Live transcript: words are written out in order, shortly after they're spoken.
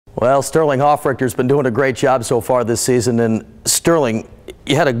Well, Sterling Hofrichter's been doing a great job so far this season. And Sterling,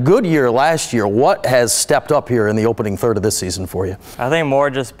 you had a good year last year. What has stepped up here in the opening third of this season for you? I think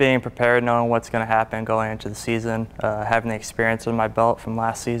more just being prepared, knowing what's going to happen going into the season, having the experience in my belt from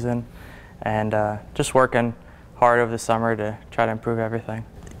last season, and just working hard over the summer to try to improve everything.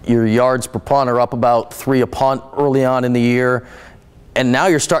 Your yards per punt are up about 3 a punt early on in the year. And now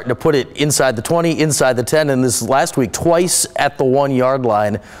you're starting to put it inside the 20, inside the 10, and this last week twice at the 1 yard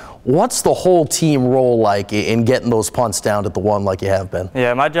line. What's the whole team role like in getting those punts down at the 1 like you have been?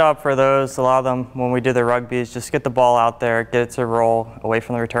 Yeah, my job for those, a lot of them when we do the rugby, is just get the ball out there, get it to roll away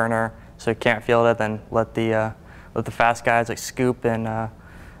from the returner so you can't field it, then let the fast guys like Scoop and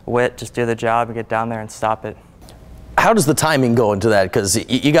Witt just do the job and get down there and stop it. How does the timing go into that? Because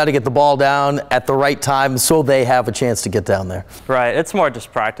you got to get the ball down at the right time so they have a chance to get down there. Right. It's more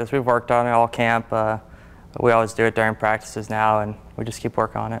just practice. We've worked on it all camp. We always do it during practices now, and we just keep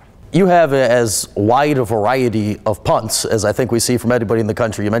working on it. You have as wide a variety of punts as I think we see from anybody in the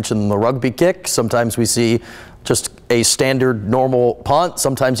country. You mentioned the rugby kick. Sometimes we see just a standard normal punt.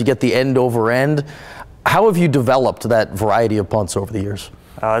 Sometimes you get the end over end. How have you developed that variety of punts over the years?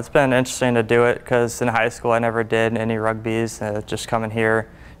 It's been interesting to do it because in high school I never did any rugbies. Just coming here,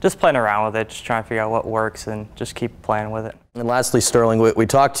 just playing around with it, just trying to figure out what works and just keep playing with it. And lastly, Sterling, we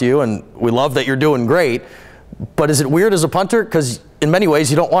talked to you and we love that you're doing great, but is it weird as a punter? Because in many ways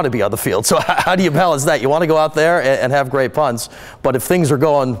you don't want to be on the field. So how do you balance that? You want to go out there and have great punts, but if things are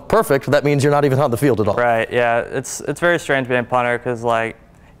going perfect, that means you're not even on the field at all. Right, yeah. It's very strange being a punter because like,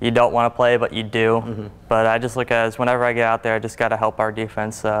 you don't want to play, but you do. Mm-hmm. But I just look at it as whenever I get out there, I just got to help our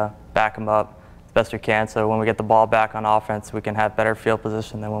defense back them up as best we can. So when we get the ball back on offense, we can have better field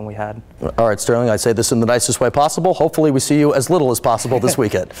position than when we had. All right, Sterling, I say this in the nicest way possible. Hopefully we see you as little as possible this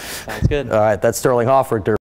weekend. Sounds good. All right, that's Sterling Hofrichter.